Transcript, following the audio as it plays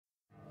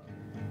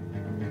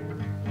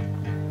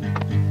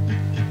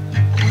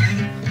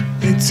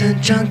It's a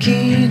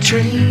junky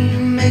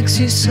dream, makes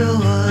you so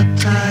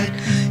uptight.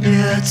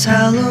 Yeah, it's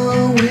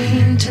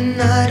Halloween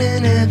tonight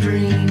and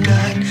every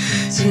night.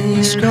 See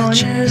you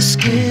scratch your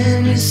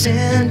skin, you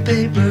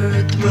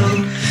sandpaper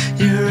throat.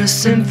 You're a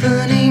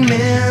symphony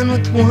man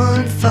with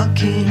one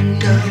fucking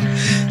note.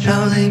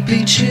 How they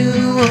beat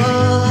you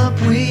up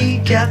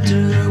week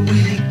after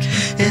week.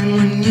 And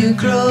when you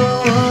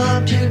grow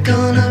up, you're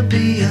gonna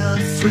be a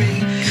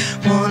freak.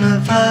 Want a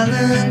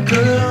violent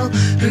girl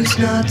who's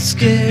not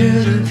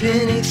scared of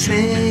anything.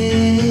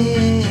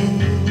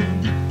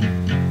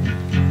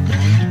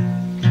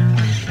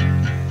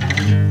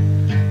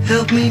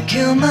 Help me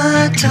kill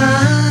my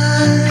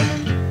time,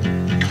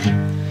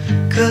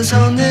 'cause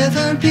I'll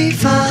never be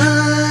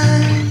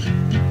fine.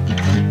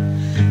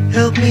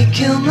 Help me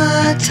kill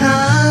my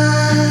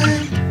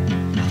time.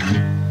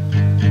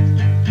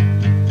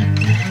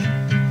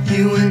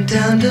 You went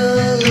down to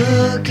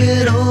look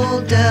at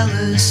old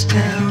Dallas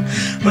town,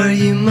 where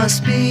you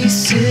must be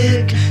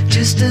sick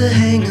just to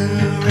hang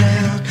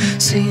around.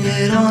 Seen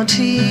it on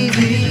TV,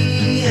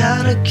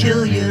 how to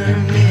kill your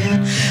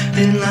man.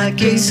 And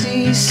like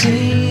AC,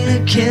 seen a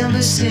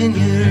canvas in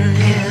your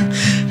hand.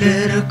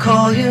 Better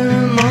call your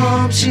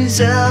mom, she's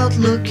out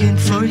looking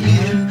for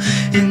you.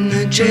 In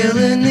the jail,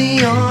 in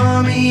the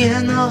army,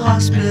 and the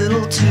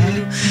hospital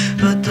too.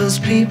 But those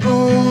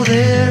people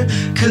there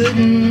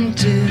couldn't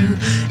do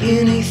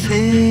anything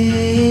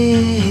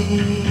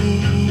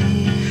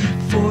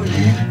for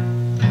you.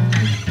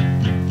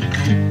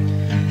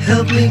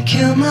 Help me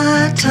kill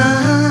my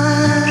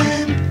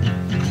time,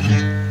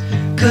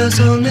 'cause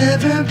I'll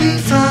never be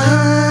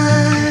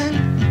fine.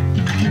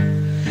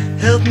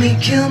 Help me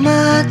kill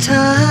my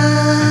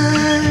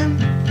time.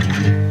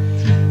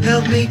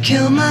 Help me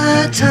kill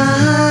my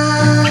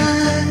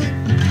time.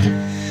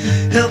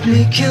 Help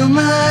me kill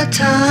my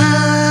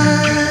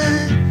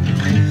time,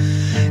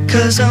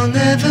 'cause I'll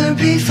never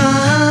be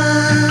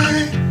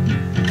fine.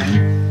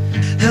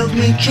 Help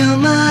me kill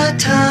my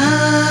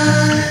time.